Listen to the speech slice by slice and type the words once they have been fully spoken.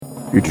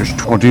It is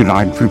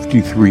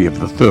 2953 of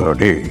the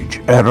Third Age.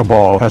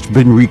 Erebor has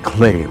been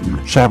reclaimed.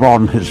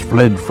 Sauron has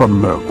fled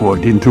from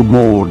Mirkwood into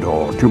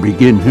Mordor to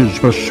begin his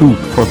pursuit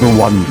for the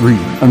One Ring.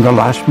 And the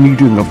last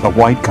meeting of the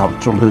White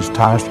Council has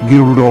tasked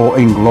Gildor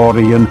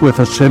Inglorian with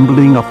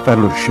assembling a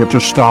fellowship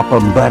to stop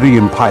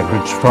Umbarian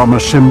pirates from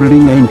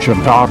assembling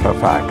ancient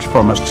artifacts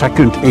from a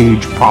Second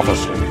Age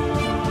prophecy.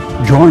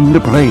 Join the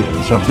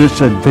players of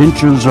this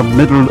Adventures of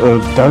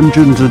Middle-earth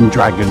Dungeons &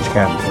 Dragons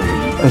campaign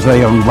as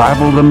they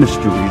unravel the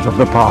mysteries of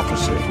the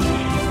prophecy.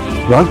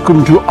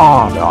 Welcome to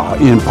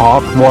Arda in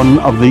Part 1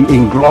 of the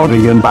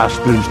Inglorian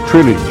Bastards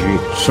trilogy,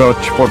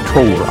 Search for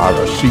Tol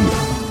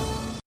Arasea.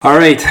 All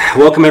right,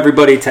 welcome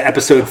everybody to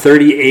episode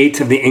 38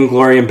 of the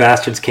Inglorian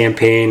Bastards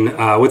campaign.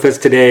 With us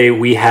today,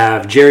 we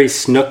have Jerry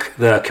Snook,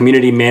 the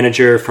community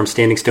manager from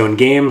Standing Stone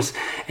Games,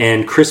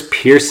 and Chris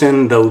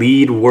Pearson, the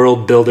lead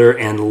world builder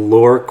and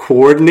lore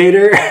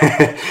coordinator,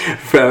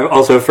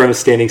 also from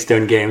Standing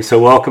Stone Games.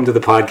 So welcome to the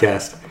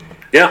podcast.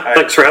 Yeah,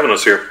 thanks for having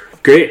us here.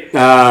 Great.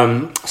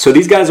 So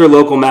these guys are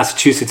local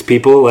Massachusetts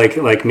people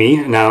like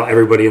me. Now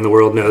everybody in the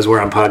world knows where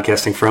I'm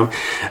podcasting from.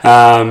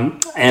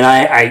 And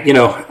I,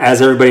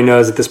 as everybody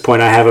knows at this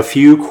point, I have a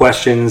few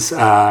questions to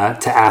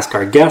ask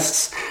our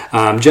guests.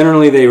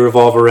 Generally, they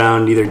revolve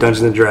around either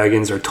Dungeons &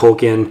 Dragons or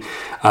Tolkien.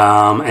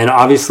 And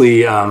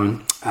obviously,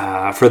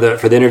 for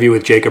the interview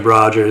with Jacob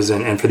Rogers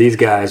and for these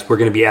guys, we're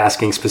going to be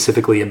asking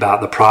specifically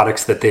about the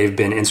products that they've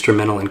been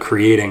instrumental in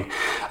creating.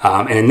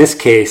 And in this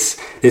case,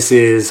 this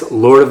is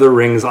Lord of the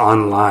Rings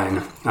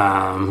Online.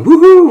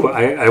 Woohoo!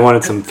 I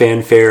wanted some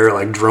fanfare,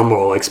 like drum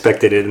roll,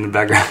 expected it in the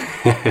background.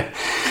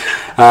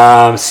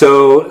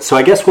 So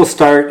I guess we'll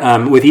start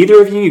with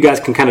either of you. You guys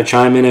can kind of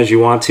chime in as you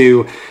want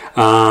to.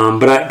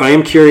 But I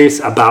am curious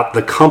about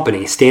the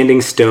company,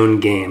 Standing Stone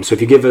Games. So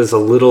if you give us a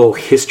little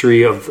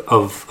history of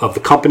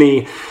the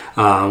company,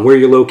 where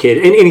you're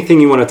located, and anything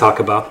you want to talk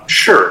about.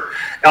 Sure.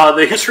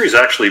 The history is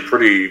actually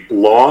pretty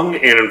long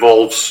and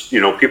involves,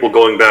 people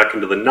going back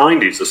into the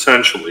 90s,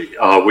 essentially,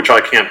 which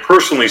I can't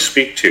personally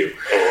speak to.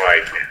 Oh,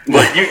 I can.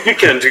 But you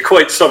can to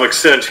quite some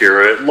extent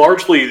here.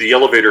 Largely, the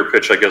elevator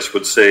pitch, I guess,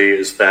 would say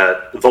is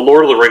that the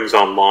Lord of the Rings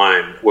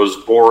Online was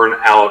born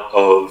out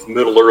of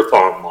Middle-earth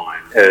Online.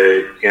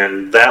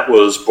 And that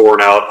was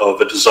born out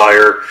of a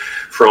desire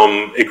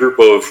from a group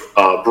of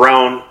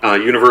Brown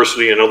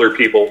University and other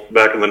people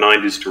back in the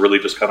 90s to really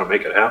just kind of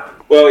make it happen.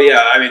 Well,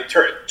 yeah, I mean,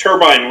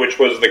 Turbine, which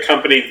was the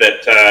company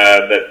that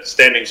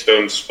Standing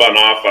Stone spun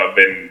off of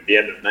in the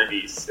end of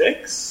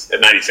 96?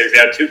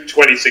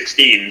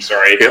 2016,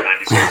 sorry, yep.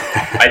 96.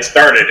 I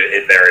started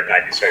it there in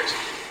 96.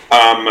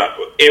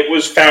 It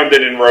was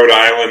founded in Rhode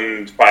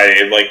Island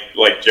by,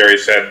 like Jerry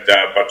said,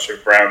 a bunch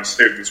of Brown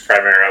students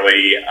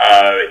primarily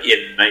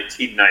in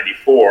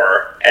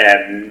 1994,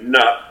 and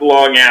not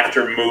long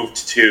after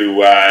moved to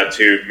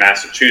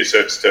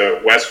Massachusetts, to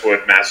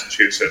Westwood,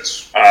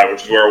 Massachusetts,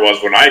 which is where it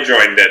was when I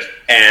joined it.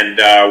 And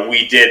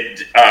we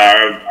did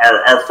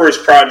our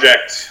first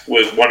project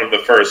was one of the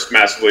first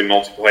massively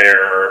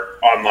multiplayer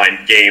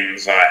online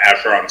games,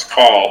 Asheron's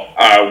Call,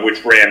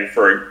 which ran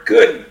for a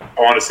good,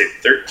 I want to say,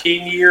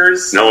 13 years.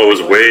 No, it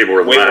was way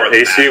more than that.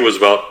 AC that. Was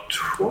about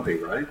 20,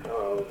 right?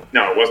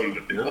 No, it wasn't.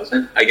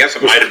 I guess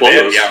it might have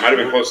been. Yeah, it might have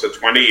been close to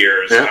 20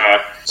 years.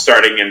 Yeah.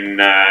 Starting in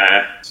 99,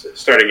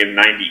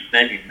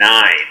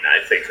 I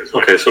think.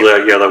 Okay, so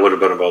that would have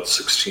been about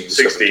 16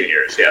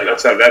 years. Yeah, that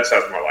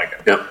sounds more like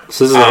it. Yeah.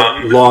 So this is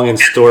a long and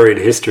storied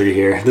history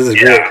here. This is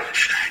great.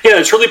 Yeah,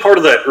 it's really part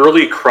of that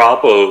early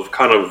crop of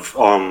kind of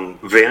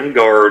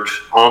Vanguard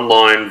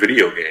online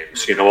video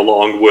games,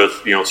 along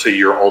with, say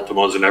your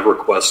Ultimas and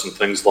EverQuest and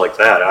things like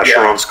that.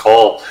 Asheron's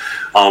Call,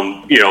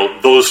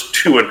 those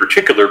two in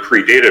particular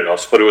predated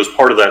us, but it was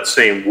part of that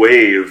same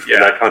wave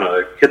that kind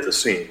of hit the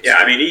scene. Yeah,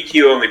 I mean,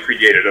 EQ only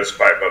predated us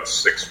by about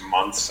 6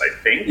 months, I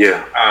think.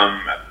 Yeah.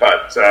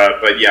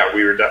 But yeah,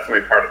 we were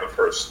definitely part of the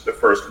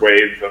first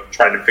wave of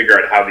trying to figure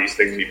out how these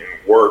things even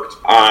worked.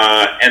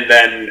 And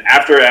then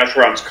after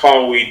Asheron's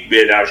Call, we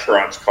did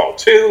Asheron's Call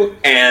 2,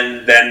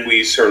 and then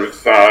we sort of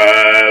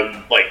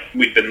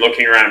we'd been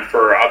looking around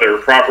for other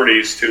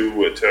properties to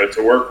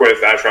work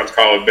with. Asheron's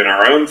Call had been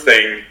our own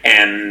thing,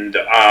 and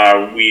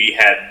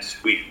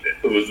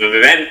it was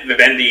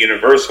Vivendi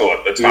Universal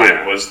at the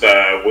time was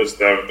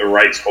the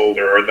rights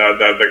holder or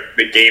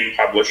the game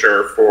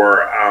publisher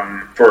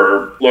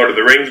for Lord of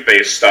the Rings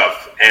based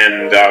stuff,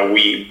 and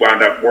we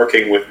wound up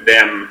working with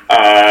them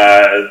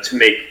to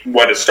make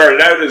what it started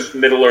out as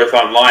Middle Earth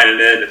Online, and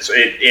then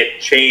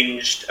it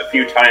changed a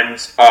few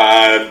times.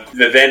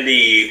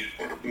 Vivendi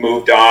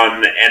moved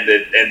on,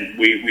 and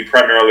we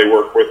primarily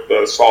work with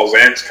the Saul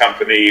Zaentz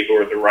company, who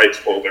are the rights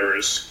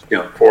holders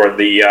for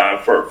the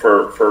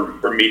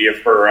for media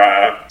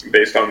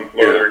based on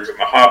Lord of the Rings and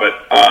The Hobbit,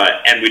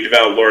 and we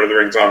developed Lord of the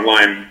Rings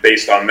Online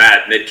based on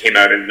that, and it came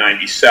out in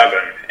 '97.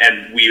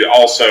 And we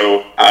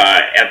also,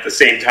 at the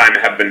same time,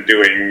 have been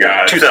doing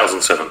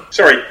 2007.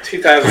 Sorry,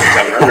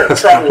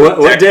 2007.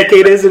 What decade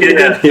decade is.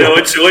 No,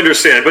 it's I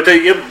understand, but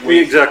you're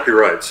exactly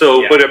right.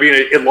 So, but I mean,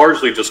 it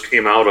largely just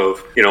came out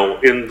of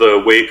in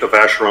the wake of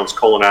Acheron's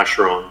Call and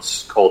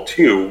Acheron's Call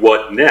 2.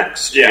 What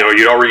next? Yeah.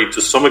 You'd already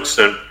to some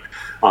extent.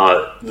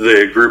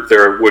 The group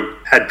there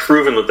had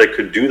proven that they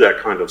could do that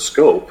kind of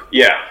scope.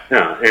 Yeah.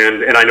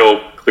 And I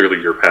know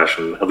clearly your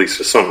passion, at least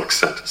to some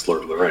extent, is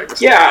Lord of the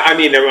Rings. Yeah, I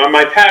mean,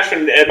 my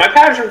passion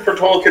for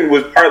Tolkien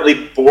was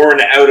partly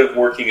born out of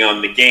working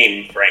on the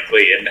game,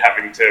 frankly, and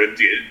having to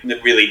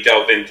really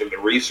delve into the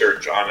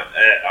research on it.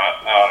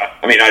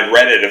 I mean, I'd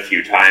read it a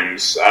few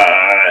times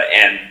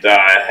and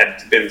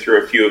had been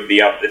through a few of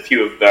the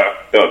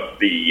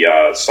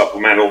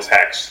supplemental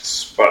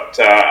texts, but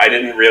I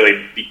didn't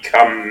really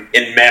become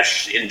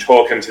enmeshed in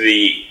Tolkien to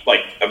the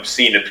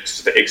obscene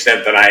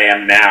extent that I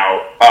am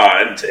now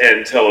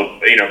until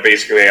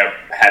basically I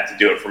had to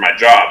do it for my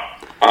job.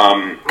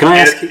 Can I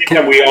ask?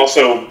 And we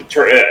also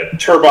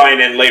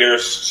Turbine and later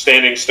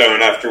Standing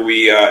Stone after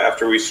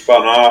we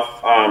spun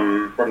off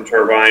from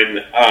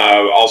Turbine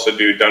also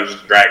do Dungeons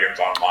and Dragons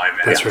online.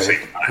 That's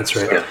right. That's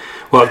right. Yeah.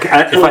 Well,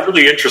 it's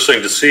really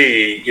interesting to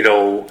see,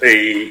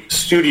 a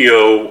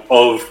studio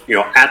of,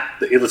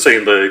 let's say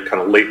in the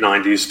kind of late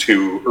 90s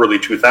to early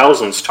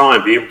 2000s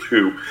time, be able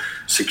to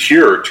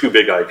secure two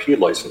big IP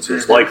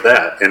licenses like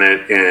that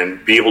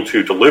and be able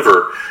to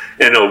deliver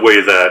in a way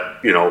that,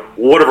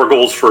 one of our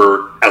goals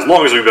for as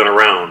long as we've been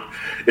around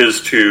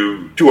is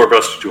to do our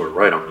best to do it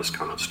right on this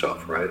kind of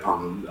stuff, right?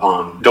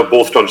 On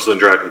both Dungeons and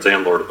Dragons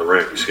and Lord of the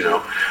Rings,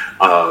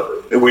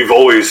 we've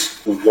always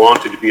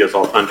wanted to be as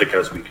authentic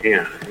as we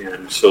can,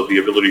 and so the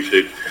ability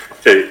to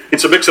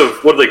it's a mix of,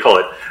 what do they call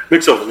it?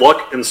 Mix of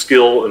luck and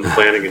skill and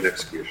planning and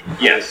execution.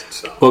 Yes.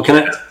 So, well,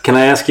 can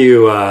I ask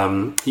you?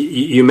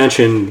 You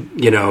mentioned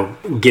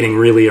getting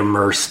really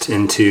immersed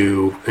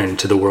into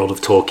the world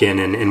of Tolkien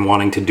and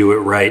wanting to do it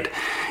right.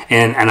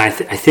 And I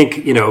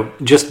think,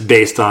 just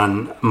based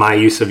on my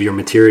use of your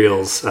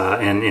materials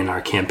and in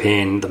our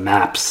campaign, the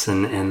maps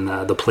and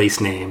the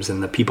place names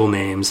and the people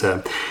names,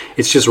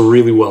 it's just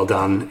really well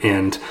done.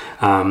 And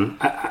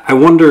I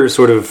wonder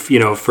sort of,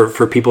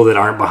 for people that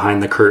aren't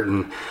behind the curtain,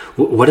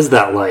 what is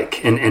that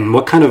like? And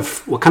what kind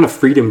of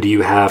freedom do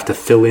you have to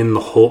fill in the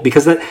whole?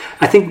 Because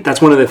I think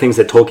that's one of the things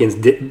that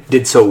Tolkien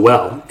did so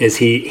well, is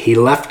he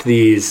left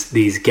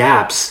these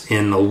gaps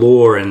in the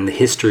lore and the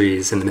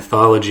histories and the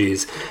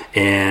mythologies,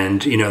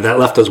 and that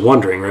left us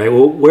wondering, right?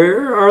 Well,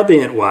 where are the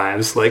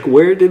Entwives? Like,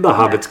 where did the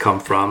hobbits come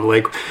from?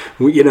 Like,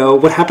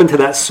 what happened to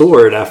that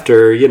sword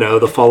after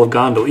the fall of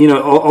Gondor?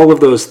 All of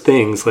those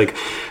things. Like,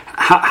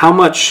 how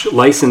much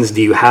license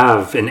do you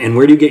have, and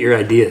where do you get your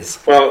ideas?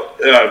 Well,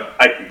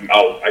 I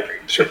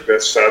can share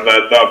this.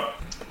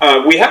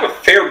 We have a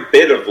fair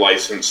bit of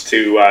license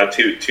to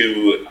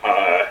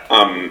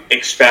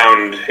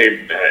expound,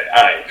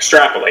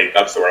 extrapolate.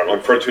 That's the word I'm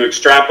looking for. To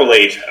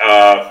extrapolate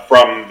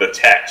from the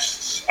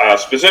texts,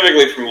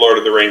 specifically from Lord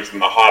of the Rings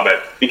and The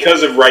Hobbit,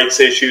 because of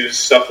rights issues.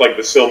 Stuff like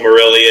the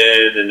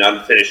Silmarillion and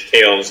Unfinished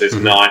Tales is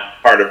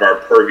not part of our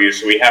purview,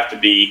 so we have to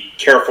be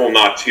careful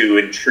not to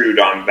intrude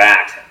on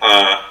that.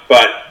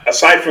 But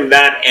aside from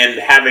that, and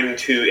having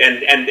to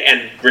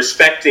and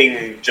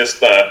respecting just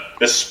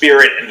the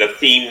spirit and the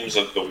themes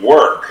of the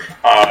work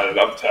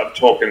of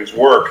Tolkien's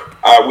work,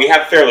 we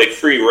have fairly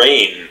free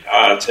reign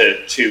to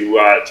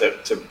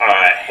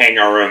hang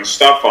our own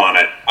stuff on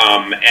it.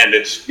 And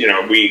it's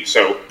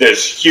so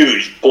there's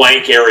huge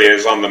blank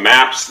areas on the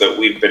maps that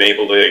we've been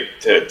able to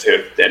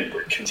and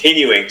we're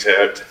continuing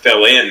to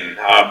fill in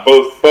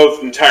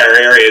both entire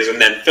areas, and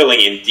then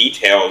filling in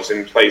details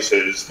in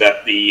places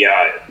that the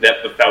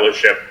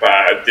Fellowship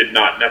did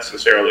not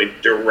necessarily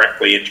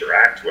directly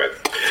interact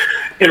with.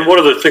 And one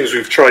of the things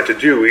we've tried to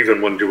do,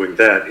 even when doing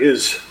that,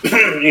 is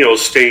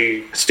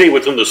stay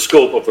within the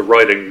scope of the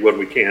writing when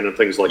we can, and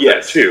things like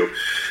that too.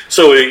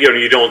 So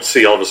you don't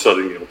see all of a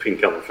sudden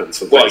pink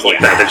elephants and things like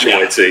that you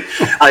might see.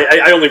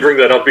 I only bring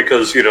that up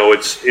because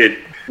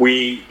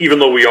we, even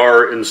though we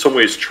are in some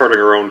ways charting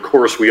our own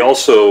course, we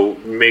also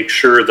make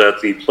sure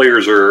that the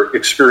players are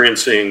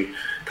experiencing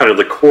kind of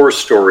the core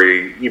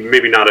story,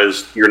 maybe not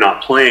as you're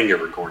not playing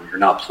Aragorn, you're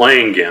not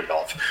playing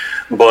Gandalf,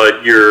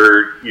 but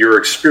you're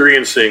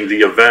experiencing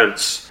the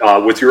events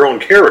with your own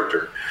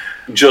character,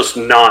 just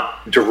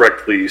not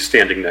directly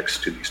standing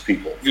next to these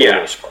people for the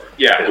most part.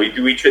 Yeah,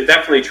 we should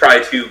definitely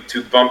try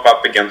to bump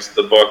up against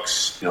the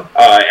books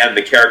and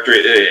the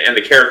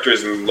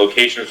characters and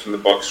locations from the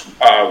books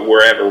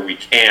wherever we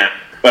can.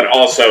 But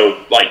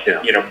also,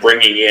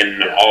 bringing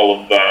in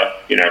all of the,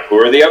 who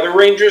are the other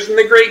Rangers in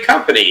the Great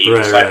Company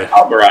besides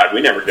Halbarad?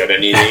 We never got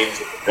any names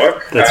in the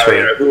book. That's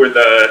right. Who are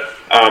the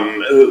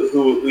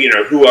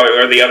who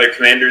are the other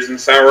commanders in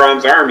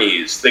Sauron's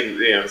armies? Where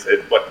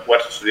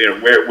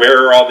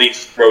are all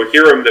these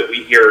Rohirrim that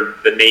we hear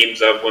the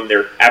names of when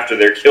after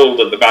they're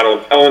killed at the Battle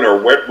of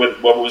Pelennor?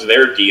 What was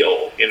their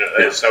deal?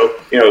 So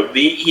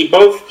he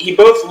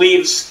both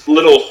leaves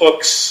little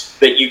hooks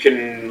that you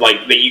can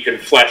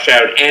flesh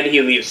out, and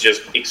he leaves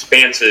just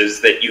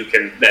expanses that you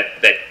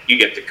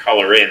get to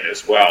color in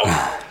as well.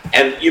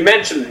 And you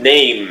mentioned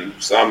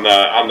names on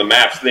the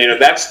maps.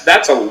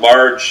 That's a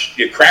large.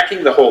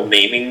 Cracking the whole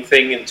naming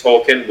thing in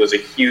Tolkien was a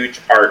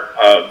huge part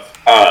of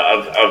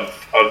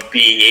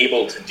being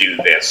able to do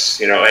this,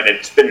 and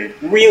it's been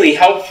really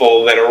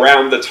helpful that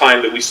around the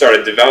time that we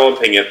started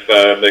developing it,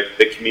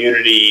 the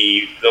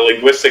community, the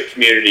linguistic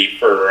community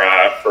for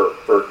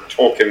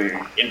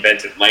Tolkien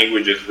invented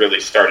languages really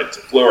started to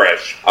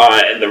flourish,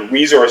 and the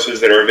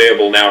resources that are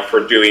available now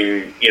for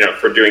doing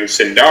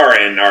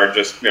Sindarin are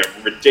just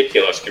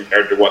ridiculous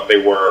compared to what they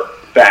were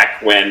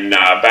back when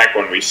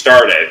we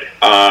started,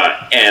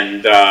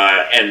 and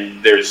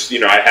there's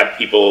I have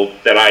people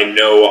that I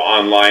know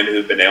online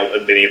who've been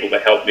able to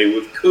help me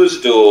with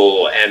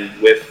Khuzdul, and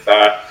with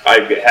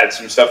I've had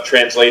some stuff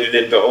translated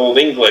into Old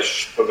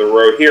English for the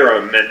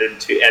Rohirrim,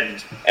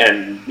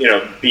 and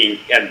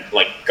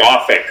like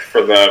Gothic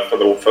for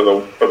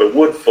the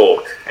Wood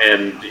Folk,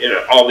 and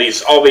all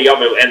the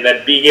other, and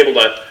then being able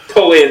to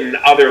pull in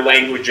other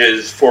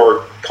languages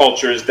for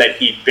cultures that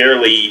he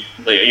barely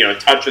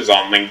touches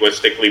on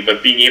linguistically,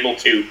 but being able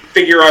to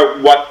figure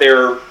out what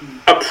their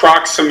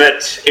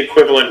approximate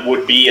equivalent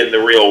would be in the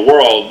real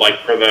world, like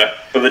for the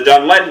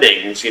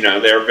Dunlendings,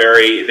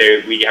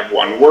 we have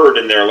one word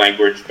in their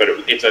language, but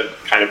it's a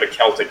kind of a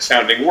Celtic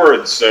sounding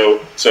word. So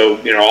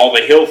all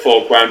the hill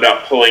folk wound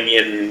up pulling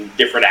in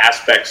different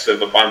aspects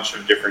of a bunch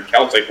of different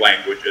Celtic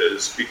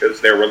languages because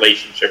their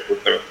relationship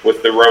with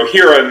the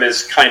Rohirrim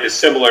is kind of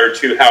similar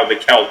to how the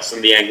Celts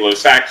and the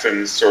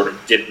Anglo-Saxons sort of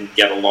didn't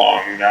get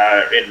along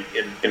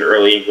in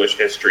early English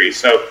history.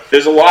 So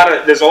there's a lot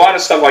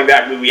of stuff like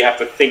that where we have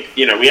to think.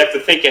 We have to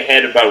think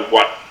ahead about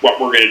what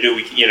we're going to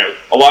do.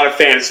 A lot of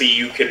fantasy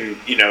you can,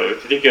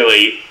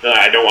 particularly,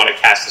 I don't want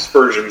to cast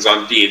aspersions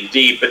on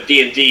D&D, but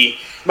D&D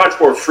much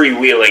more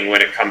freewheeling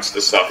when it comes to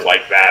stuff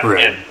like that.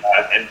 Right.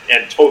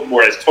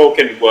 Whereas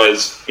Tolkien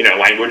was,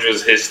 language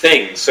was his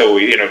thing. So,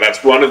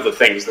 that's one of the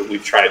things that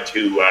we've tried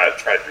to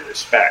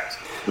respect.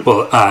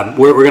 Well,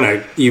 we're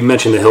gonna. You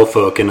mentioned the hill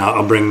folk, and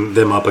I'll bring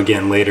them up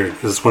again later.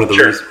 This is one of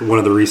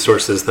the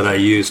resources that I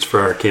used for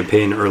our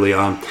campaign early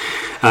on.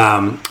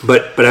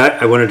 But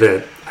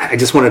I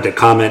just wanted to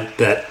comment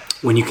that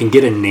when you can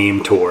get a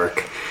name to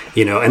work,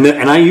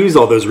 and I use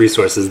all those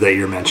resources that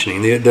you're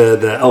mentioning,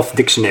 the Elf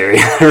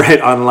Dictionary,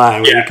 right,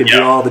 online, where you can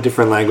do all the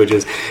different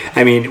languages.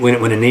 I mean,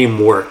 when a name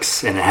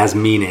works and it has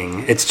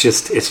meaning, it's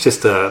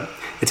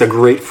a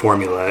great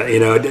formula.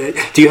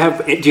 Do you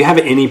have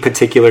any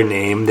particular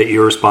name that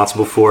you're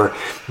responsible for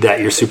that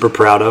you're super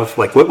proud of?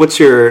 Like, what's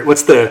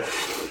the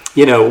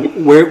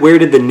where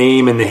did the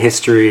name and the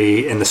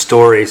history and the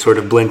story sort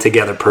of blend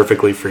together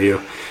perfectly for you?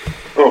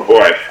 Oh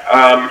boy.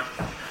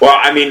 Well,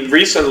 I mean,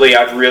 recently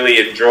I've really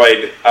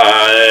enjoyed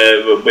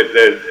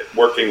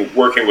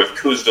working with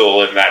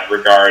Khuzdul in that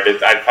regard.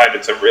 I find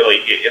it's a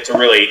really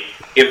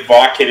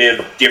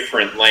evocative,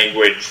 different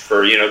language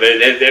for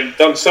they've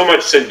done so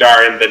much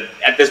Sindarin that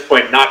at this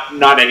point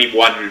not any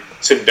one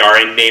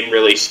Sindarin name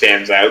really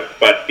stands out,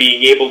 but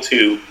being able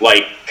to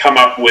come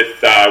up with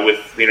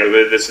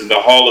this is the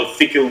Hall of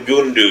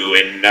Thikilgundu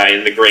in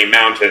the Grey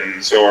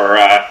Mountains, or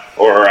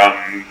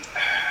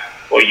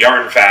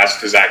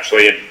Yarnfast is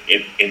actually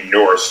in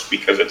Norse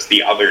because it's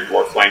the other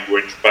dwarf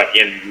language, but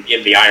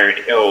in the Iron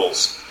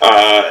Hills.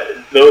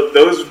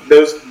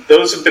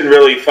 Those have been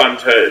really fun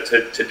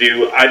to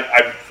do.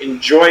 I've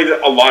enjoyed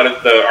a lot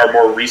of our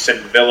more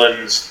recent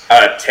villains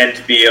tend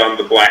to be on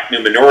the Black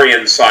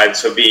Númenórean side,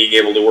 so being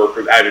able to work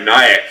with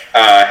Adunaic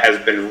has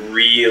been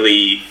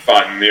really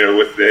fun.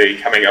 With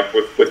coming up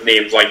with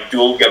names like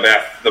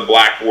Dulgabeth, the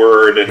Black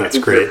Word, and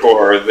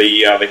Uthrakor,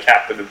 the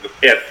Captain of the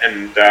Pit,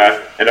 and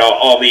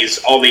all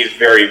these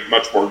very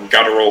much more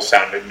guttural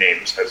sounding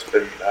names has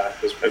been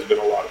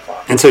a lot of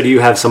fun. And so, do you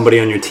have somebody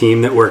on your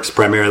team that works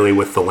primarily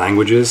with the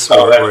languages?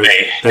 Oh, that's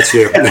me. That's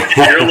you.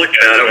 You're looking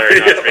at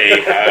it. That's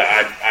me.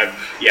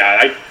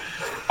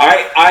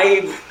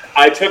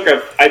 I took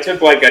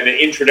like an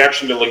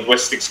introduction to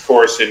linguistics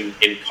course in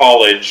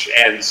college,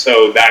 and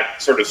so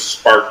that sort of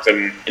sparked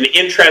an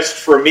interest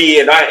for me,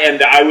 and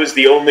I was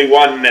the only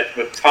one at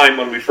the time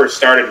when we first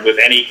started with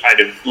any kind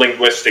of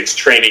linguistics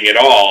training at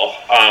all.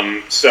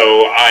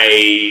 So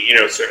I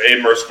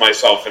immersed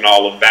myself in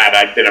all of that.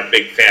 I've been a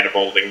big fan of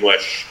Old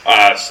English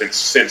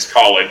since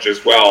college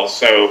as well.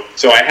 So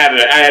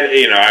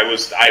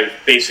I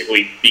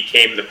basically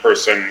became the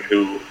person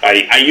who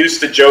I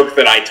used to joke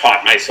that I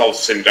taught myself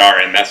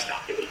Sindarin. That's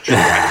not really true.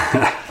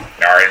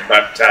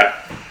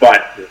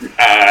 But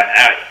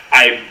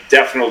I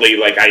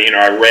definitely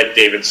I read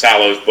David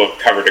Sallow's book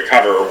cover to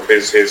cover,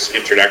 his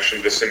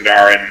introduction to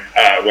Sindarin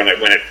when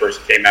it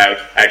first came out.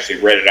 I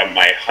actually read it on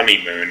my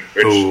honeymoon,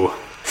 which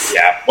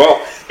Yeah,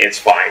 well, it's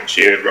fine.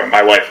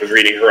 My wife was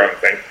reading her own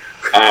thing.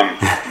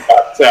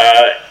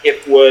 But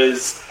it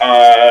was,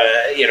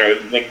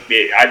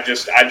 I've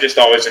just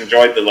always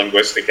enjoyed the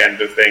linguistic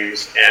end of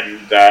things, and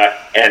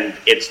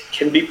it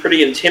can be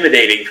pretty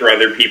intimidating for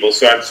other people.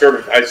 So I sort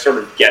of have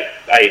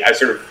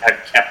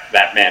kept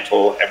that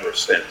mantle ever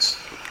since.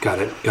 Got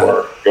it.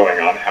 Going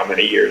on how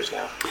many years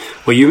now?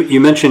 Well,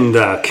 you mentioned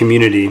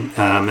community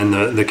and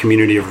the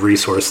community of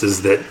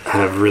resources that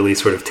have really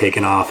sort of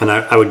taken off, and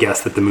I would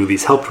guess that the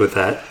movies helped with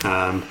that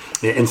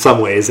in some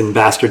ways, and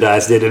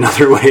bastardized it in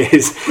other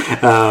ways.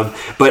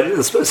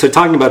 But so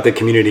talking about the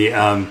community,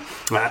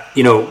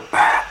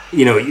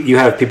 you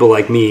have people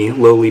like me,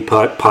 lowly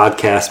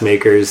podcast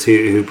makers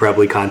who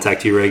probably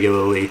contact you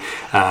regularly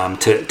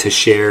to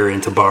share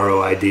and to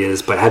borrow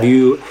ideas. But have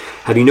you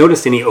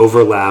noticed any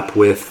overlap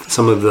with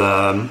some of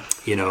the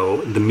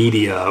the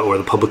media or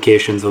the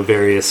publications of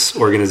various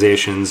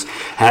organizations?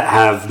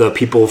 Have the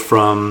people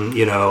from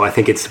I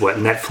think it's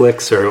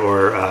Netflix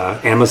or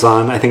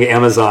Amazon? I think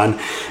Amazon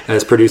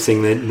is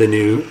producing the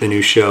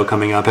new show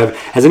coming up.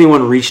 Has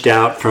anyone reached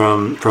out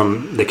from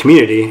the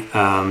community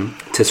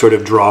to sort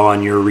of draw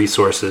on your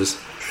resources?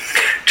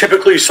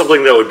 Typically,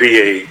 something that would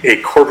be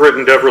a corporate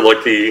endeavor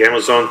like the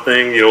Amazon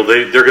thing.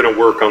 They're going to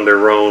work on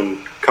their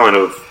own kind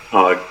of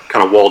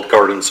walled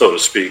garden, so to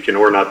speak.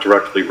 We're not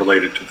directly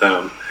related to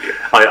them.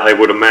 I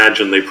would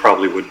imagine they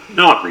probably would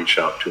not reach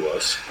out to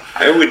us.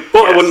 I would.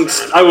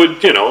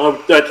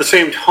 At the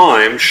same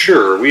time,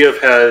 sure, we have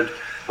had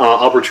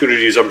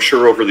opportunities, I'm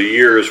sure, over the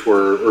years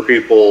where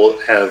people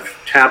have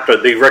tapped.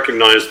 They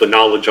recognize the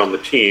knowledge on the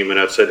team and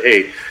have said,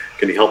 "Hey,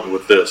 can you help me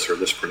with this or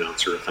this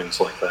pronouncer," or things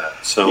like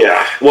that. So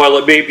while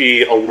it may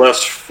be a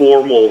less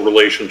formal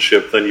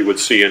relationship than you would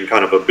see in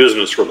kind of a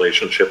business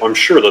relationship, I'm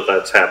sure that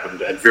that's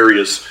happened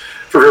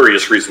for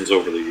various reasons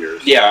over the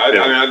years. I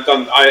mean,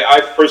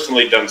 I've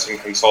personally done some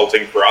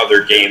consulting for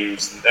other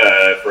games,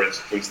 for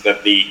instance,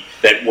 that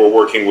we're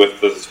working with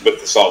the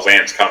Saul's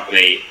Ants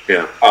company,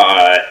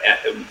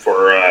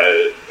 for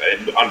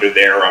under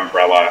their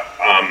umbrella,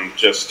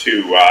 just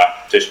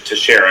to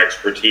share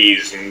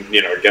expertise and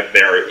get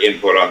their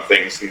input on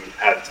things and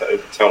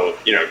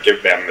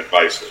give them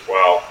advice as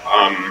well.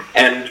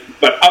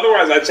 But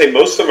otherwise, I'd say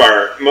most of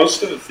our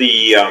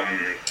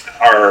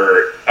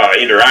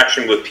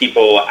interaction with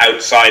people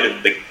outside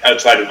of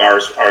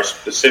our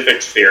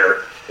specific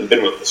sphere has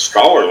been with the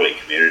scholarly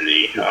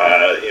community.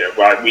 I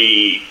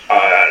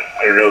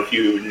don't know if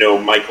you know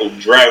Michael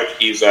Drought.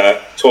 He's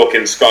a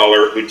Tolkien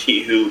scholar who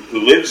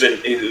lives in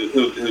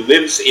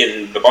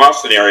the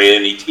Boston area,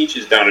 and he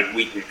teaches down at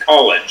Wheaton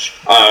College.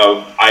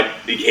 I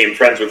became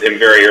friends with him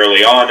very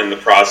early on in the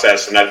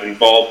process, and I've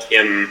involved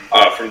him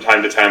from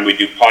time to time. We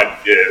do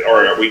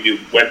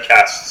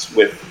webcasts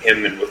with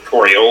him and with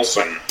Corey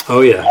Olson.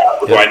 Oh yeah,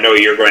 who I know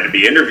you're going to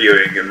be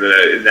interviewing in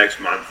the next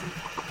month.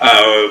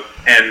 I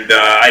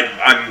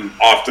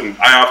often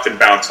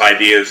bounce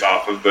ideas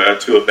off of the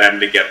two of them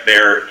to get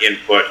their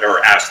input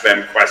or ask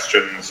them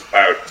questions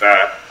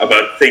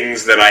about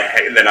things that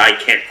I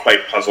can't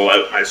quite puzzle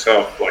out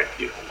myself, like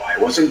why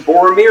wasn't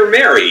Boromir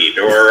married,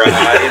 or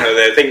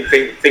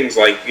things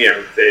like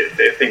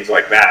things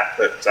like that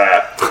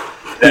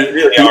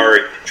really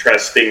are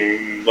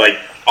interesting,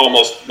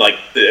 almost like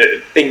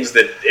the things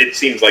that it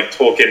seems like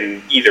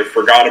Tolkien either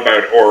forgot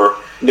about or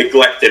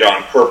neglected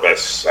on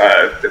purpose,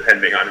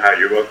 depending on how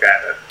you look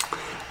at it.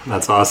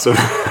 That's awesome.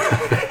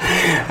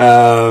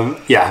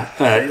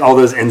 All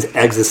those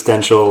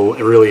existential,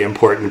 really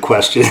important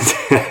questions.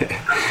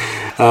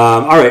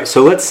 All right,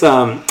 so let's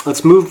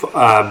move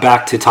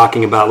back to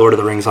talking about Lord of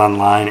the Rings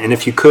Online, and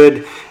if you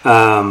could,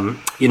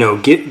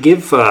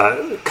 give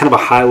kind of a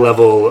high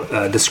level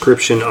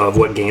description of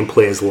what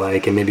gameplay is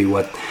like, and maybe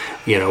what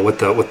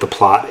the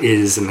plot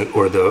is,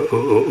 or the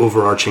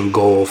overarching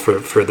goal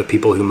for the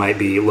people who might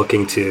be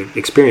looking to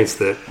experience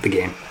the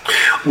game.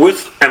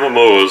 With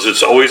MMOs,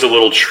 it's always a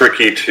little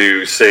tricky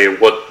to say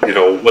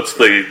what's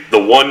the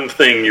one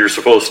thing you're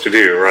supposed to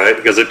do, right?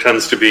 Because it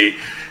tends to be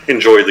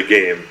enjoy the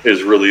game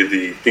is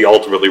really the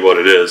ultimately what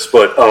it is.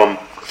 But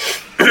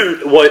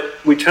what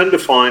we tend to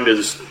find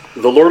is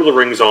the Lord of the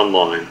Rings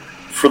Online,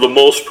 for the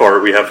most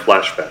part, we have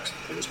flashbacks and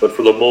things, but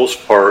for the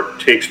most part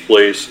takes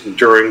place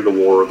during the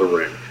War of the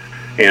Ring.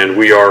 And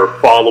we are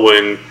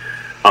following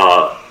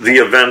the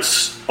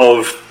events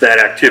of that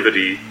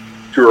activity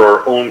through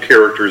our own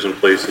characters and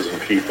places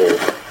and people,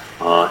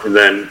 and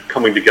then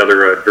coming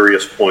together at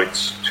various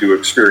points to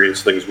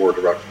experience things more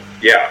directly.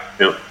 Yeah.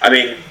 I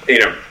mean,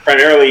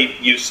 primarily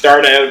you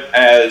start out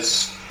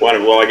as one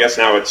of, I guess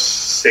now it's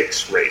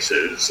 6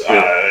 races.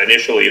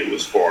 Initially it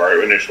was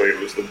 4. Initially it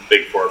was the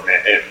big 4,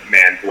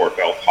 man, dwarf,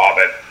 elf,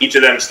 hobbit. Each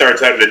of them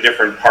starts out in a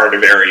different part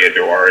of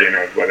Eriador,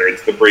 whether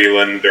it's the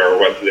Breland or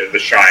whether the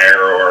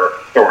Shire or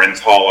Thorin's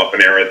Hall up in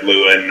Ered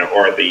Luin,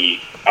 or the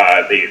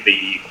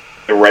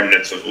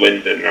remnants of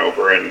Lindon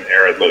over in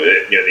Ered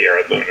Luin, the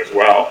Ered Luin as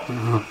well.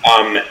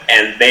 Mm-hmm.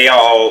 And they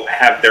all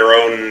have their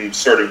own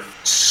sort of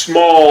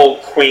small,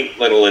 quaint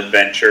little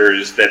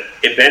adventures that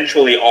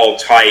eventually all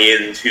tie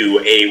into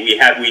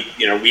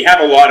we have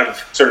a lot of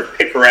sort of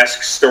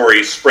picaresque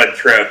stories spread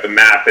throughout the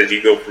map as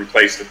you go from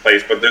place to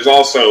place, but there's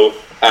also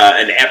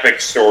an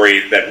epic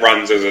story that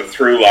runs as a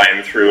through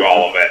line through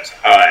all of it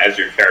as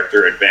your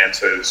character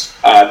advances.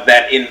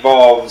 That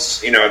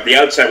involves, at the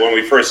outset when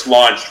we first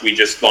launched, we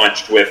just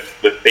launched with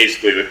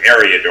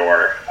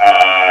Eriador,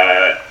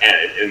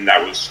 and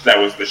that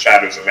was the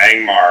Shadows of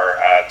Angmar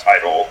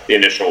title, the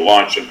initial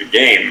launch of the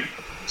game.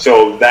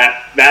 So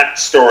that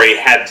story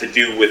had to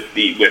do with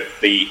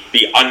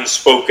the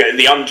unspoken,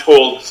 the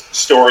untold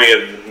story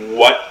of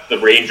what the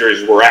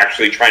Rangers were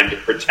actually trying to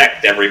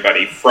protect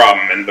everybody from,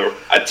 and the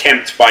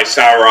attempt by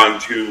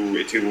Sauron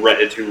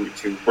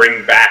to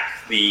bring back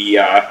the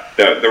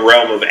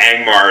realm of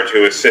Angmar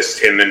to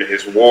assist him in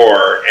his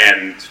war,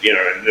 and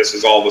and this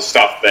is all the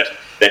stuff that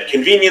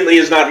conveniently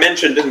is not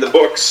mentioned in the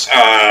books,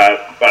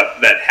 but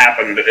that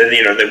happened,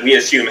 that we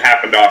assume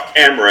happened off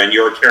camera, and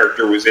your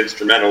character was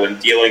instrumental in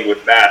dealing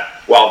with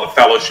that while the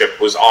Fellowship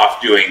was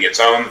off doing its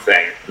own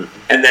thing.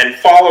 Mm-hmm. And then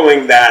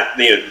following that,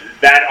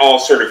 that all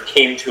sort of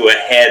came to a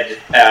head,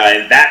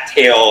 and that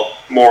tale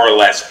more or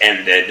less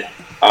ended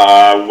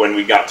when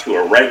we got to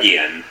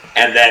Eregion.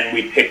 And then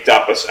we picked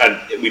up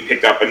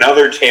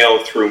another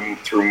tale through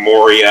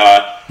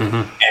Moria, mm-hmm.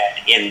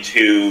 and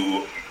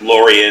into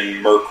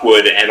Lorien,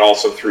 Mirkwood, and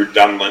also through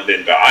Dunland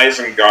into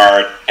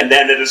Isengard. And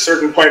then at a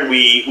certain point,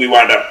 we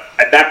wound up,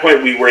 at that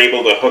point, we were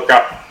able to hook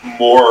up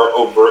more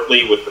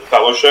overtly with the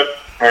Fellowship,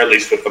 or at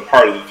least with the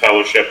part of the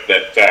Fellowship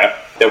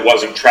that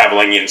wasn't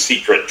traveling in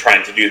secret,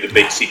 trying to do the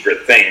big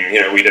secret thing.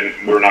 We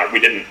didn't want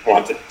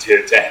to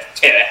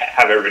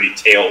have everybody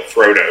tail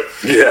Frodo.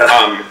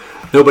 Yeah.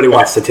 Nobody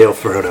wants to tail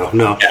Frodo,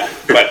 no. Yeah,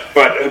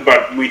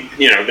 but we,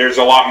 there's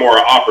a lot more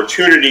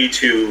opportunity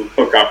to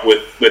hook up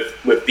with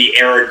the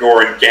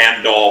Aragorn,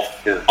 Gandalf,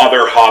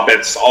 other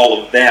hobbits,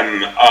 all of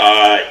them,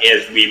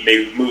 as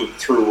they moved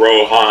through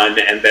Rohan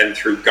and then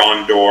through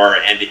Gondor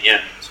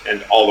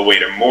and all the way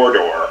to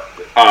Mordor.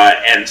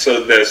 And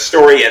so the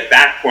story at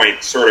that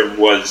point sort of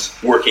was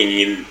working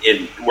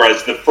in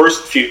whereas the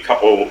first few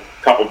couple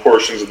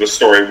portions of the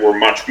story were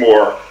much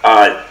more.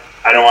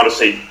 I don't want to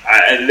say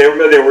they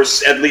were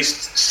at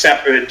least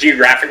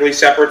geographically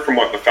separate from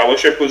what the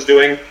Fellowship was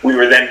doing. We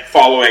were then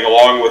following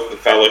along with the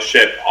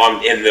Fellowship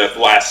in the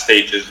last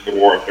stages of the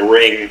War of the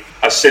Ring,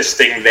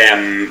 assisting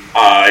them,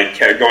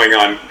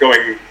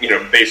 going,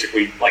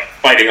 basically like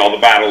fighting all the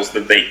battles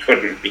that they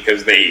couldn't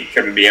because they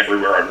couldn't be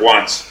everywhere at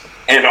once,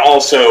 and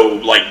also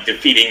like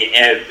defeating,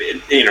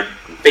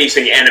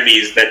 facing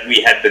enemies that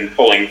we had been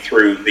pulling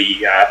through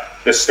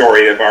the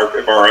story of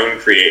our own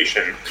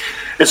creation.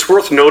 It's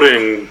worth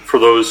noting, for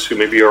those who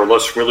maybe are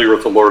less familiar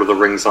with the Lord of the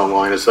Rings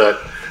Online, is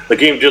that the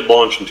game did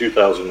launch in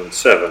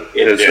 2007, and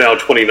it's now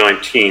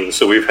 2019,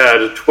 so we've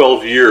had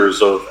 12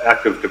 years of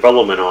active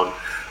development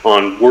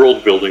on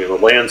world building in the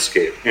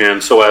landscape,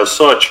 and so as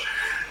such,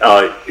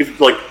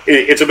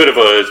 it's a bit of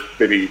a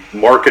maybe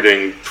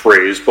marketing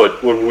phrase,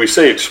 but when we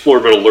say explore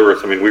Middle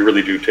Earth, we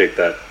really do take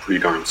that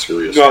pretty darn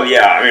seriously. Well,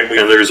 yeah, and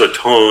there's a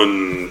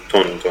ton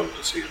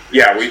to see.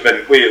 Yeah,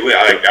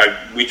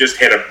 we just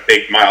hit a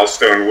big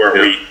milestone where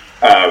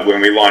when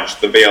we launched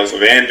the Vales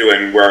of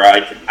Anduin, where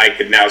I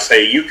could now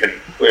say you can,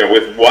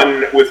 with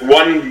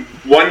one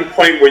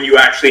point when you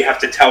actually have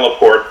to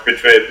teleport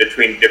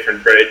between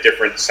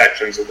different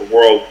sections of the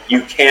world,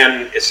 you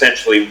can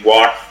essentially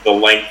walk the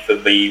length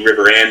of the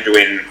River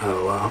Anduin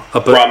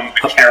from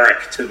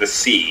Carrick to the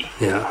sea.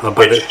 Yeah,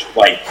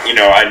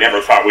 I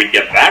never thought we'd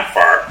get that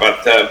far,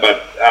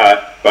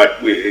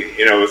 but we,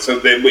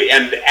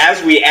 and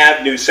as we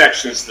add new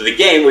sections to the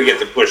game, we get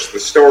to push the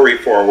story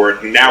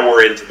forward. Now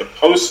we're into the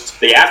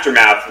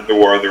aftermath of the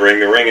War of the Ring.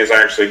 The ring has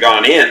actually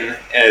gone in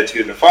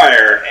to the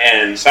fire,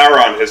 and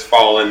Sauron has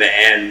fallen,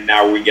 and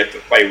now we get to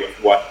play with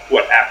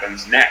what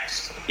happens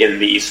next in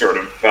the sort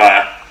of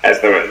as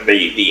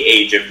the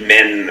Age of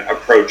Men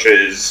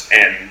approaches,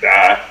 and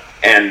the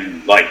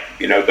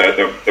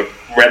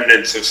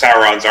remnants of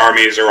Sauron's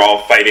armies are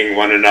all fighting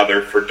one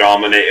another for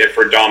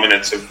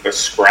dominance of the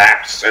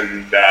scraps,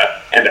 and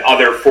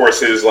other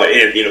forces,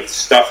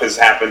 stuff has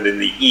happened in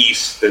the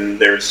east, and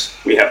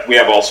we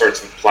have all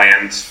sorts of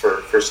plans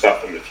for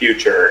stuff in the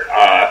future.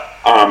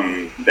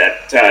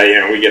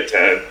 We get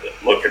to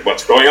look at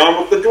what's going on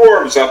with the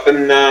dwarves up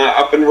in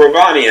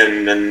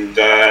Rovanian,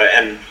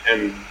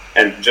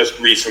 and just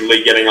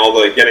recently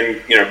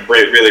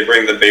really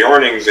bring the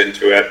Beornings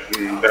into it,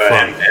 and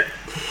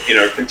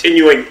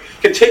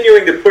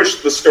continuing to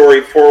push the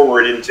story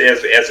forward into as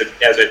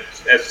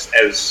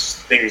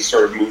things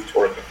sort of move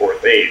toward the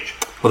Fourth Age.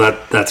 Well,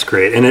 that's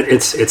great, and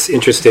it's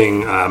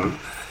interesting,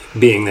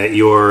 being that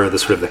you're the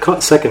sort of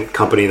the second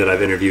company that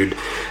I've interviewed,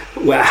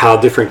 how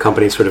different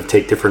companies sort of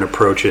take different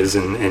approaches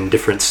and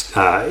different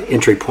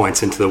entry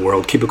points into the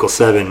world. Cubicle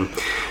 7,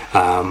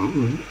 at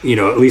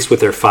least with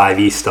their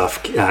 5e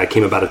stuff,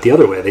 came about it the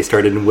other way. They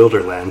started in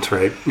Wilderland,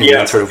 right?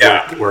 And sort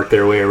of worked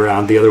their way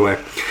around the other way.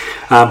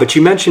 But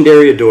you mentioned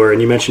Eriador, and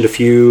you mentioned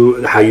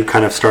how you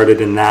kind of started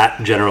in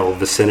that general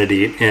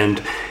vicinity, and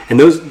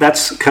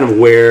that's kind of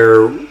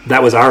where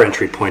that was our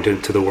entry point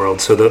into the world.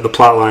 So the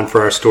plot line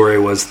for our story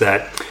was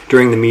that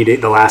during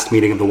the last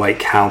meeting of the White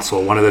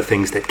Council, one of the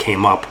things that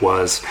came up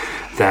was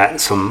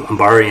that some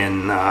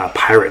Umbarian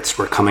pirates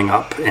were coming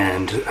up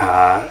and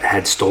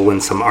had stolen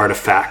some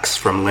artifacts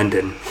from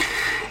Linden.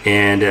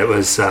 And it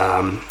was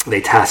they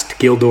tasked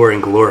Gildor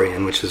and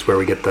Glorian, which is where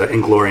we get the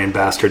Inglorian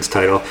Bastards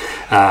title,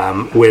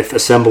 with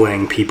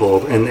assembling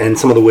people, and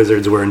some of the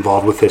wizards were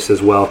involved with this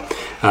as well.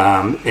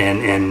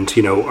 And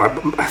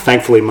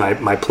thankfully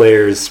my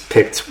players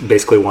picked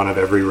basically one of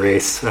every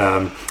race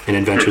in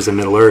Adventures in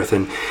Middle Earth,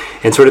 and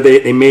sort of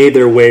they made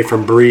their way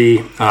from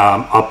Bree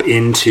up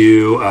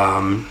into.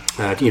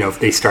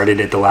 They started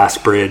at the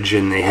last bridge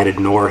and they headed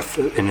north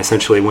and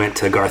essentially went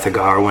to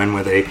Garthagarwin,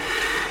 where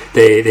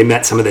they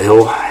met some of the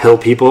hill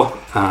people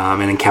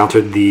and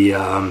encountered the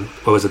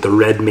the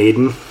Red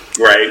Maiden.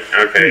 Right.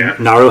 Okay. Yeah.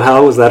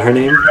 Naruhel, was that her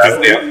name?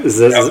 Yeah. Does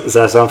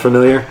that sound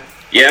familiar?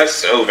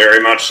 Yes. Oh, very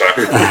much so.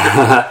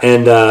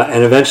 And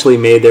eventually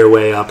made their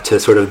way up to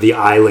sort of the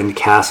island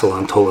castle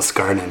on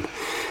Tolascarnan.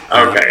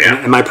 Okay. Yeah.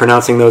 Am I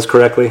pronouncing those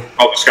correctly?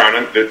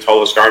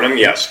 Tolascarnan.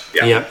 Yes.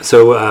 Yeah. Yeah.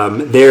 So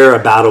there, a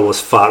battle was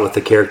fought with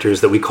the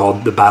characters that we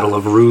called the Battle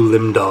of Rue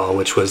Limdal,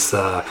 which was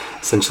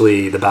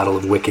essentially the Battle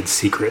of Wicked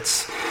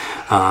Secrets,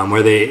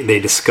 where they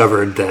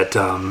discovered that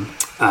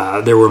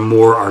there were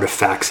more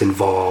artifacts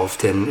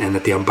involved, and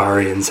that the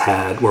Umbarians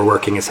were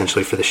working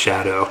essentially for the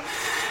Shadow.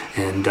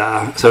 And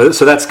so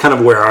that's kind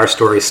of where our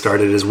story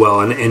started as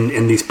well.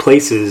 And these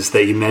places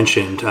that you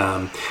mentioned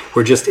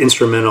were just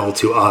instrumental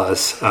to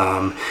us.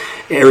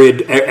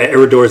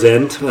 Eriador's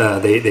End,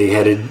 they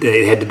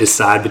had to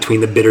decide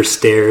between the Bitter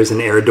Stairs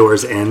and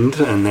Eriador's End,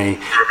 and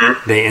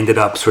they ended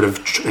up sort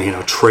of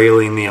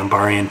trailing the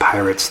Umbarian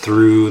pirates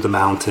through the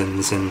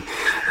mountains. And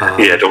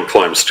don't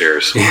climb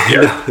stairs.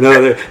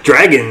 No, they're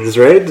dragons,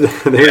 right?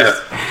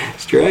 There's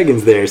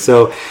dragons there.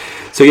 So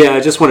yeah, I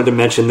just wanted to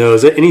mention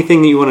those.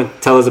 Anything that you want to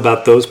tell us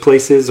about those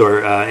places,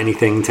 or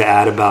anything to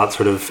add about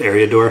sort of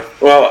Eriador?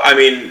 Well, I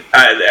mean,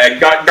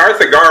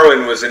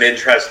 Garthagarwin was an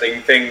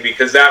interesting thing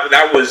because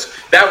that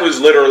was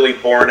literally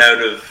born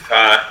out of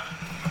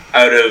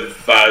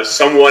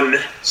someone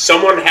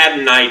had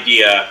an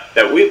idea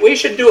that we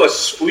should do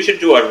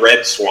a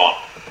red swamp.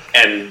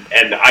 And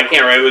I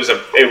can't remember.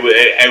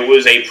 It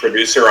was a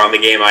producer on the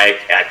game. I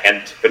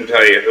couldn't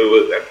tell you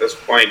who at this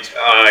point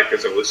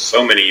because it was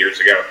so many years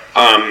ago.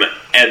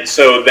 And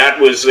so that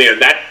was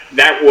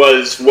that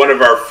was one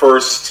of our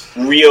first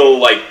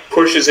real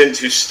pushes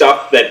into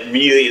stuff that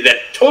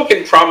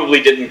Tolkien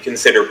probably didn't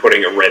consider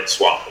putting a red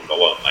swamp in the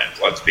Lowlands.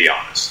 Let's be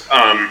honest.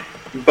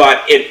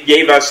 But it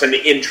gave us an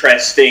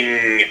interesting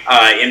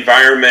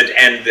environment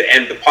and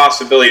the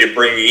possibility of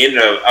bringing in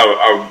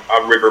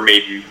a River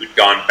Maiden who'd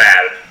gone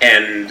bad,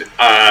 and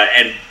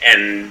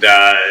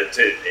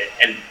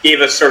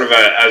gave us sort of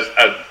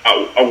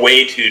a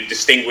way to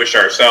distinguish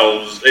our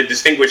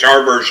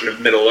version of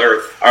Middle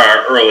Earth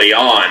early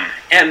on.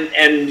 And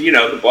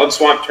the Blood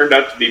Swamp turned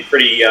out to be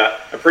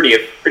a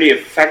pretty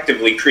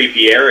effectively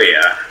creepy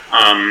area.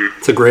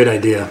 It's a great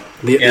idea.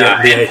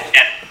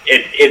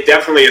 It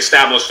definitely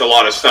established a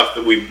lot of stuff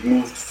that we've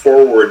moved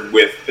forward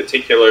with,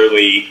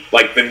 particularly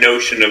the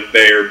notion of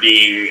there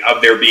being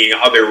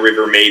other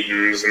River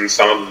Maidens, and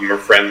some of them are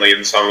friendly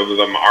and some of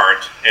them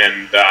aren't,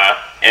 and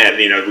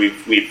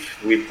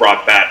we've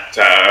brought that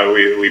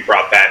we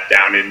brought that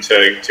down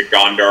into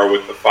Gondar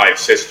with the Five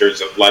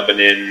Sisters of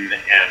Lebanon,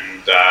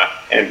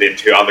 and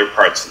into other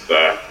parts of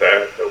the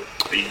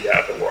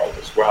world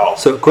as well.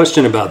 So, a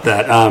question about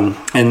that,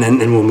 and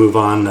then we'll move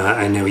on.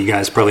 I know you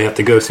guys probably have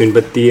to go soon,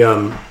 but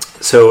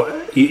so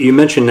you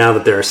mentioned now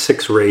that there are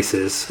 6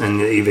 races, and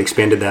you've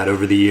expanded that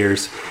over the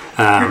years.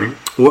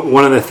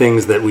 One of the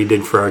things that we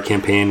did for our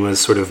campaign was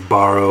sort of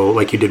borrow,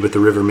 like you did with the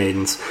River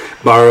Maidens,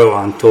 borrow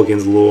on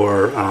Tolkien's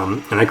lore,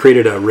 and I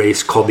created a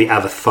race called the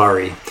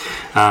Avathari,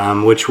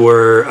 which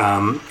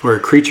were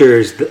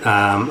creatures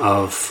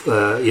of,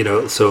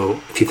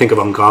 so if you think of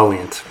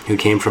Ungoliant, who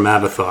came from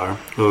Avathar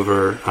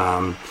over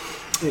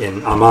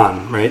in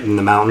Aman, right, in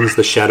the mountains,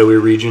 the shadowy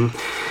region.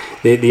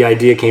 The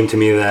idea came to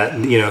me that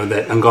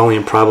that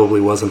Ungoliant probably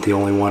wasn't the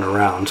only one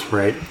around,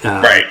 right?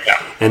 Right. Yeah.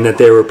 And that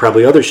there were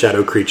probably other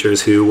shadow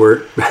creatures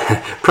who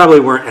probably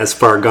weren't as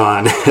far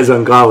gone as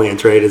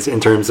Ungoliant, right? As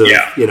in terms of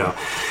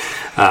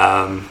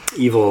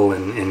evil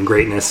and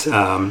greatness.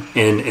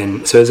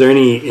 And so, is there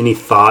any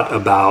thought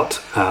about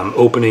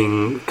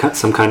opening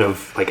some kind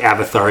of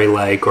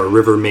Avathari-like or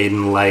River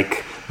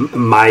Maiden-like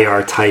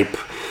Maiar type,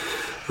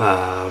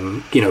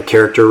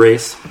 character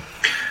race?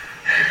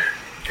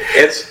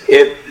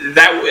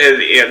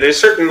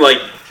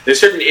 There's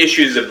certain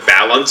issues of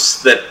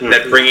balance that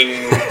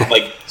bringing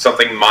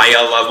something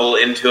Maya level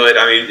into it.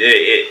 I mean,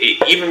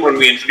 even when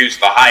we introduced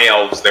the High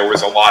Elves, there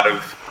was a lot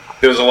of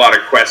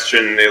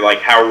question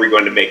how are we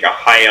going to make a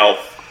High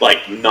Elf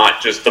like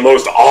not just the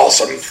most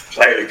awesome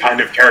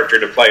kind of character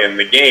to play in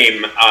the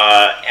game.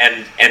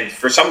 And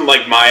for something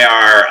like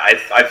Maiar,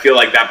 I feel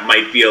like that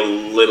might be a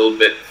little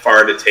bit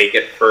far to take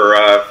it for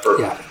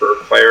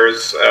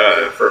players,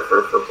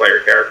 for player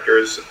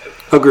characters.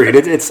 Agreed.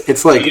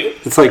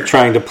 It's like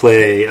trying to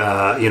play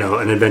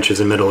an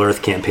Adventures in Middle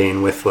Earth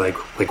campaign with like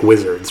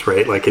wizards,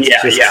 right? Like it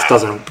just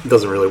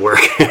doesn't really work.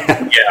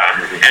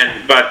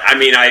 But I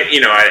mean,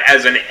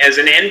 as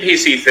an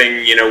NPC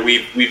thing,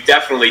 we've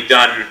definitely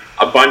done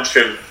a bunch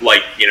of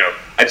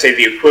I'd say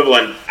the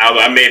equivalent.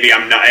 Maybe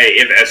I'm not.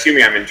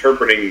 Assuming I'm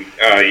interpreting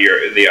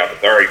the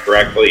Avathari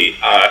correctly,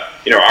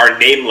 our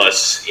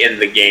nameless in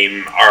the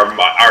game are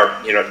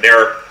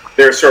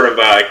they're sort of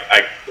a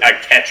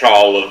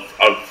catch-all of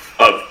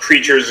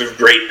creatures of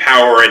great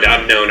power and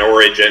unknown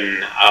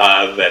origin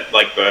that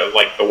like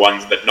the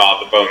ones that gnaw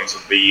the bones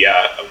of the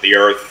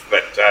earth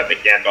that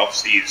Gandalf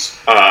sees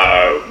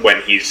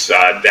when he's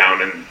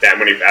down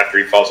after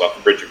he falls off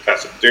the Bridge of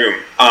Pesach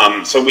Doom.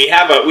 So we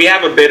have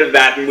a bit of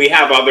that, and we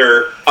have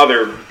other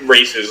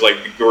races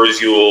like the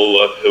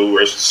Gorzul, who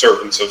are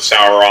servants of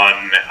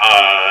Sauron,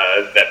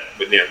 that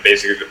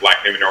basically the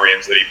Black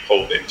Numenorians that he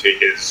pulled into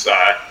his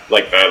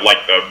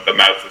the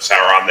mouth of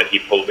Sauron that he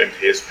pulled into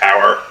his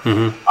power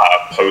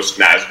post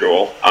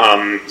Nazgul.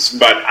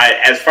 But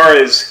as far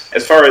as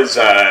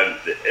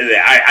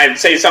I'd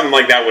say something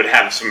like that would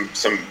have some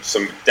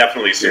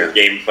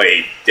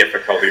gameplay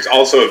difficulties.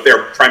 Also, if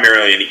they're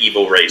primarily an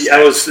evil race. Yeah,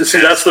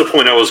 that's the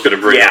point I was going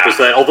to bring up. Is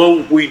that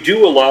although we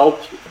do allow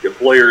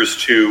players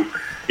to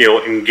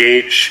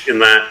engage in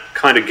that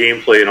kind of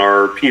gameplay in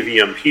our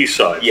PvMP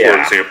side, for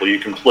example, you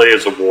can play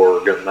as a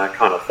warg and that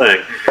kind of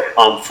thing.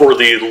 For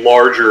the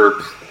larger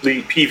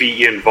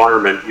PvE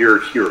environment,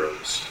 you're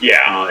heroes.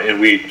 And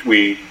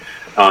we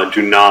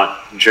do not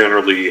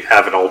generally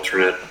have an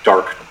alternate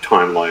dark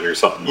timeline or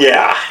something like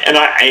that. And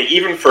I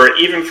even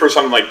for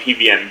something like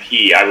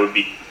PvMP, I would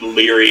be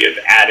leery of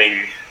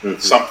adding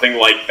something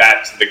like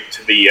that to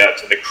the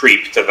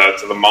creep to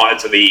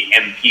the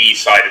MP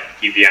side of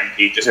the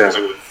PvMP, just because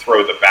it would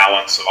throw the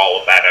balance of all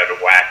of that out of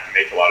whack and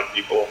make a lot of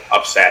people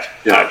upset,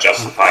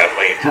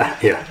 justifiably.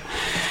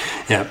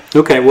 Yeah.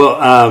 Okay.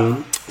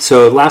 Well,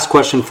 so last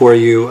question for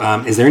you: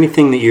 is there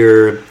anything that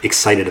you're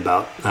excited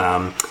about?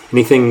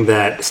 Anything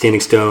that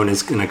Standing Stone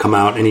is going to come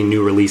out? Any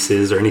new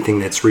releases or anything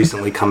that's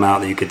recently come out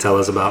that you could tell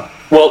us about?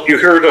 Well, you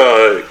heard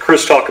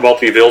Chris talk about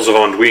the Veils of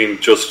Anduin,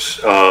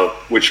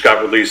 which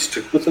got released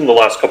within the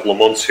last couple of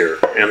months here,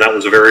 and that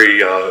was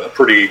a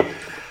pretty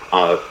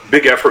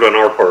big effort on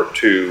our part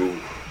to.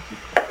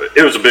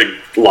 It was a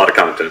lot of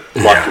content.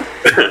 I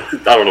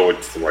don't know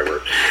what's the right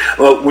word.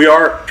 We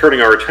are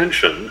turning our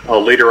attention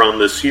later on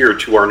this year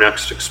to our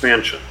next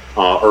expansion.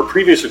 Our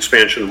previous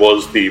expansion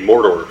was the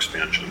Mordor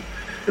expansion,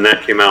 and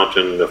that came out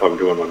in, if I'm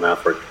doing my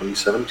math right,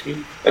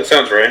 2017? That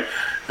sounds right.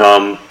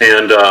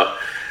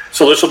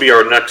 So this will be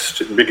our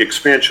next big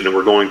expansion, and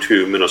we're going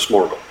to Minas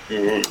Morgul.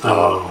 And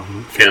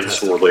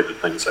some related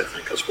things, I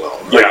think, as well.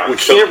 We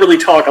can't really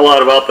talk a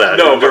lot about that.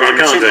 No, but I'm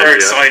super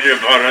excited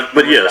about it.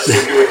 But yes.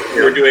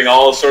 We're doing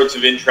all sorts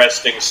of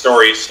interesting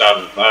story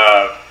stuff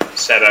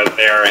set out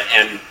there,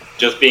 and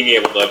just being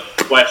able to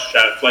flesh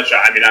out.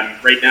 I mean, I'm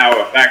right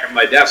now back at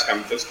my desk.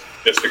 I'm just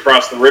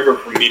across the river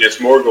from Minas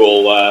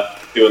Morgul,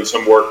 doing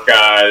some work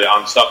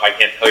on stuff I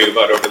can't tell you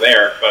about over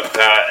there. But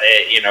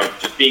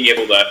just being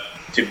able to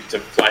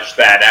flesh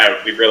that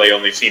out. We've really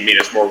only seen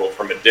Minas Morgul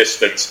from a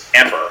distance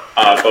ever,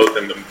 both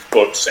in the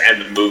books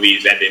and the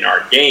movies and in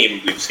our game.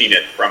 We've seen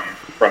it from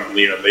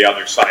the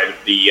other side of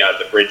the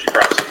bridge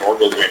across the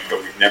Morgulwyn,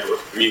 but we've never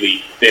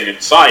really been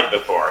inside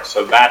before.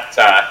 So that's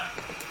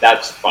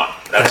fun.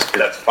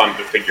 That's fun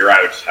to figure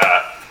out,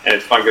 and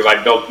it's fun because I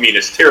built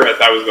Minas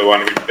Tirith. I was the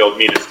one who built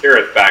Minas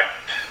Tirith back.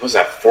 Was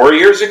that 4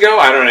 years ago?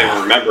 I don't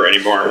even remember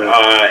anymore.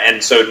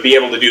 And so to be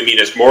able to do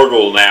Minas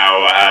Morgul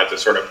now to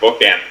sort of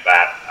bookend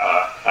that.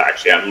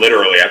 Actually, I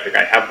think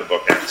I have the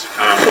bookends.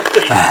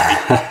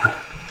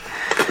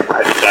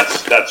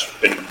 That's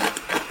been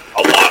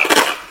a lot of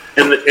fun.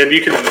 And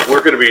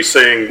we're going to be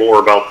saying more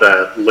about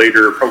that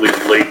later, probably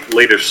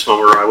late-ish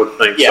summer, I would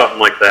think, something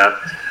like that.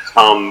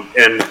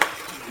 And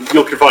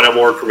you can find out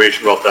more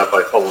information about that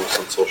by following us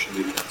on social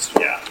media.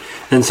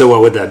 And so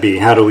what would that be?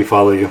 How do we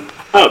follow you?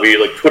 It'll be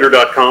like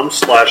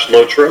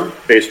twitter.com/Lotro,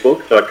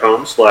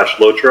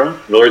 facebook.com/Lotro. In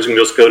other words, you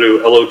can just go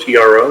to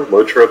LOTRO,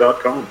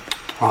 Lotro.com.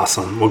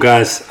 Awesome. Well,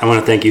 guys, I want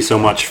to thank you so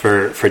much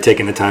for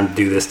taking the time to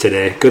do this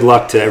today. Good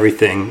luck to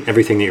everything that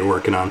you're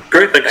working on.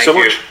 Great. Thank you so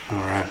much. All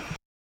right.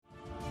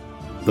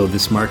 Though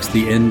this marks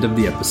the end of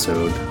the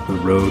episode, the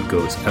road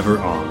goes ever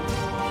on.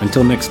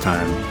 Until next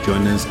time,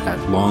 join us at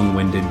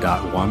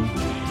longwinded.one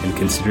and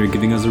consider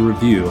giving us a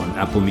review on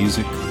Apple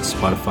Music,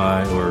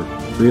 Spotify, or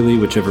really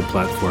whichever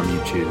platform you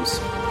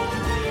choose.